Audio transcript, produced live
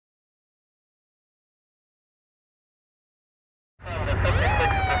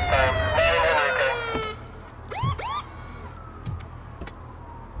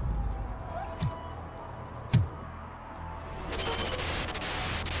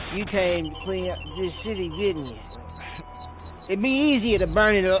You came to clean up this city, didn't you? It'd be easier to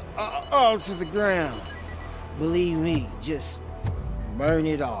burn it all to the ground. Believe me, just burn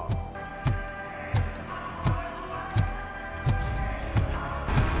it all.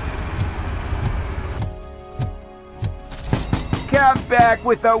 Come back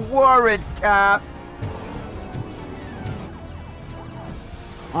with a warrant, cop!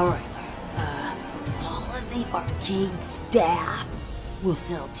 Alright, all of the arcade staff will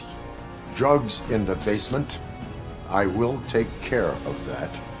sell to you. Drugs in the basement? I will take care of that.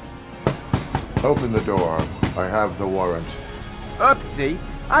 Open the door. I have the warrant. Oopsie,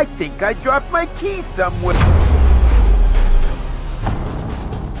 I think I dropped my key somewhere.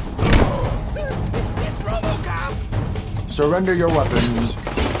 It's RoboCop! Surrender your weapons.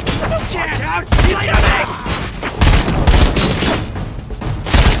 Watch out! He's coming!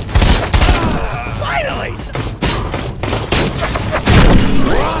 Finally!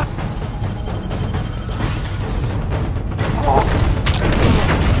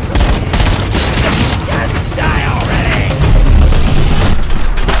 Just die already!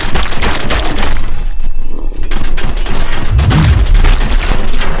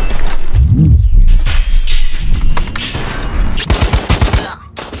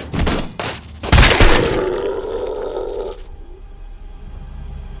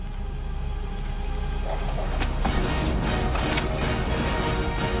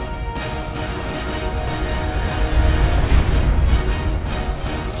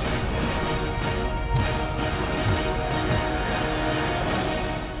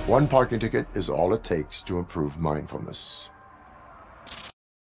 One parking ticket is all it takes to improve mindfulness.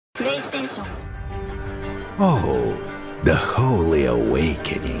 PlayStation. Oh, the Holy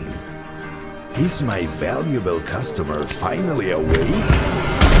Awakening. Is my valuable customer finally awake?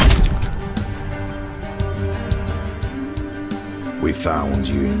 We found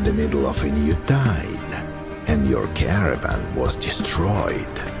you in the middle of a new tide, and your caravan was destroyed.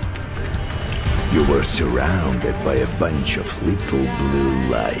 You were surrounded by a bunch of little blue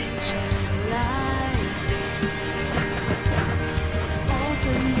lights.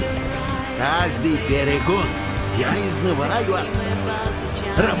 Каждый перегон я изнываю от страха.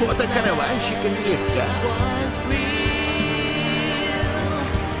 Работа караванщика нелегка.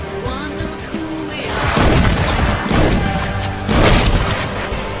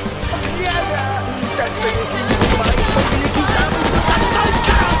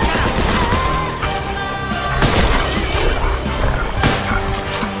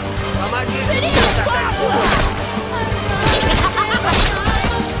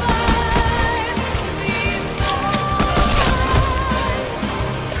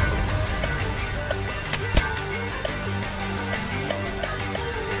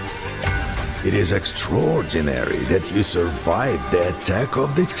 It is extraordinary that you survived the attack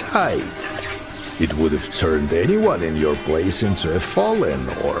of the tide. It would have turned anyone in your place into a fallen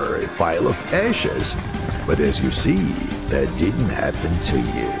or a pile of ashes. But as you see, that didn't happen to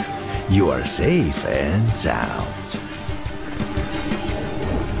you. You are safe and sound.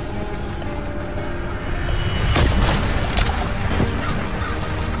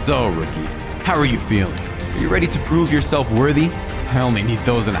 So, rookie, how are you feeling? Are you ready to prove yourself worthy? I only need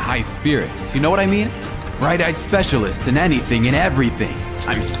those in high spirits, you know what I mean? Bright-eyed specialist in anything and everything.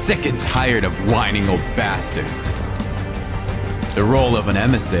 I'm sick and tired of whining old bastards. The role of an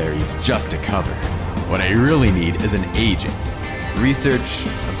emissary is just a cover. What I really need is an agent. Research,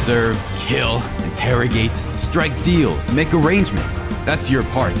 observe, kill, interrogate, strike deals, make arrangements. That's your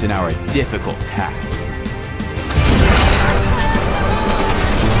part in our difficult task.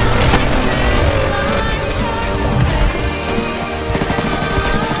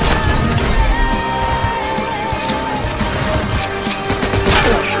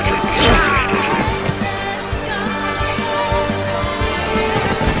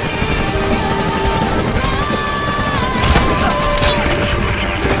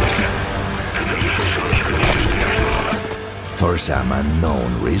 For some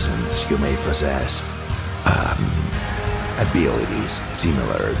unknown reasons, you may possess abilities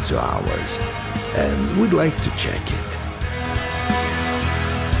similar to ours, and we'd like to check it.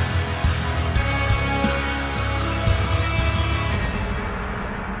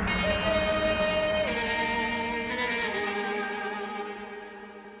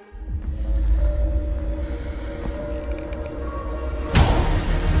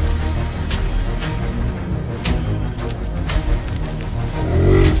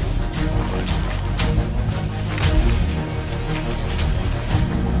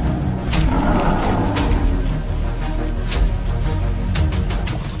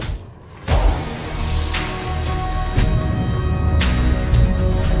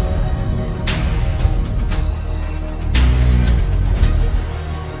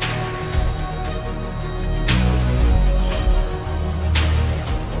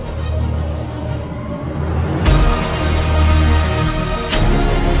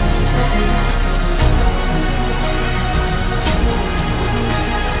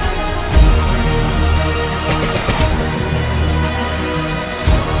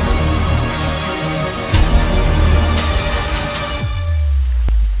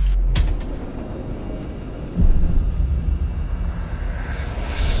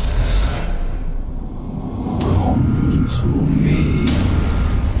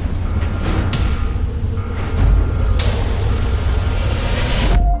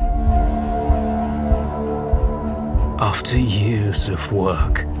 After years of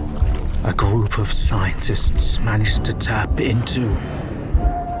work, a group of scientists managed to tap into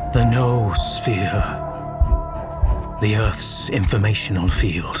the noosphere, the Earth's informational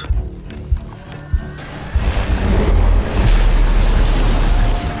field.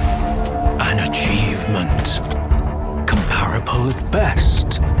 An achievement comparable at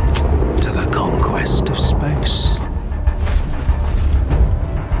best to the conquest of space.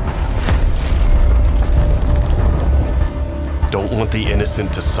 Don't want the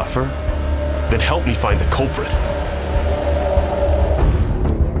innocent to suffer? Then help me find the culprit.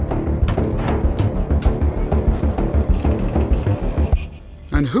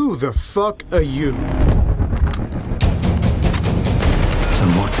 And who the fuck are you?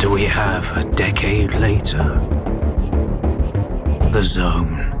 And what do we have a decade later? The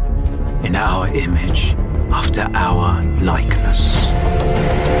Zone, in our image, after our likeness.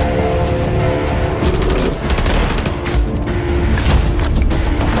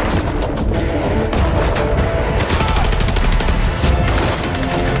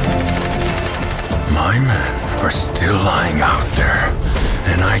 My men are still lying out there,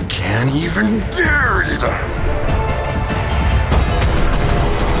 and I can't even bury them.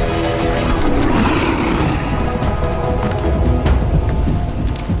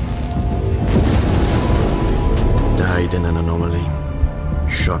 Died in an anomaly,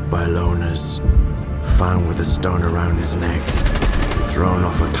 shot by loners, found with a stone around his neck, thrown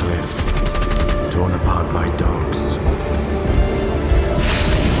off a cliff, torn apart by dogs.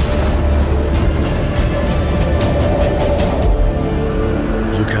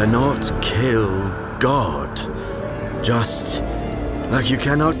 You cannot kill God, just like you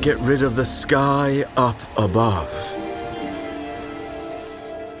cannot get rid of the sky up above.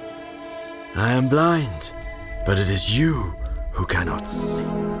 I am blind, but it is you who cannot see.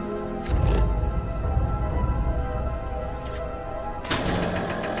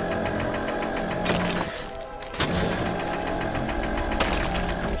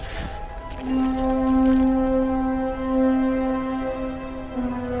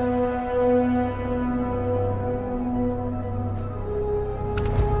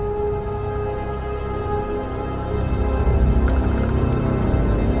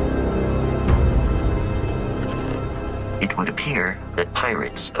 It would appear that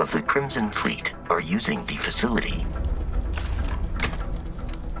pirates of the Crimson Fleet are using the facility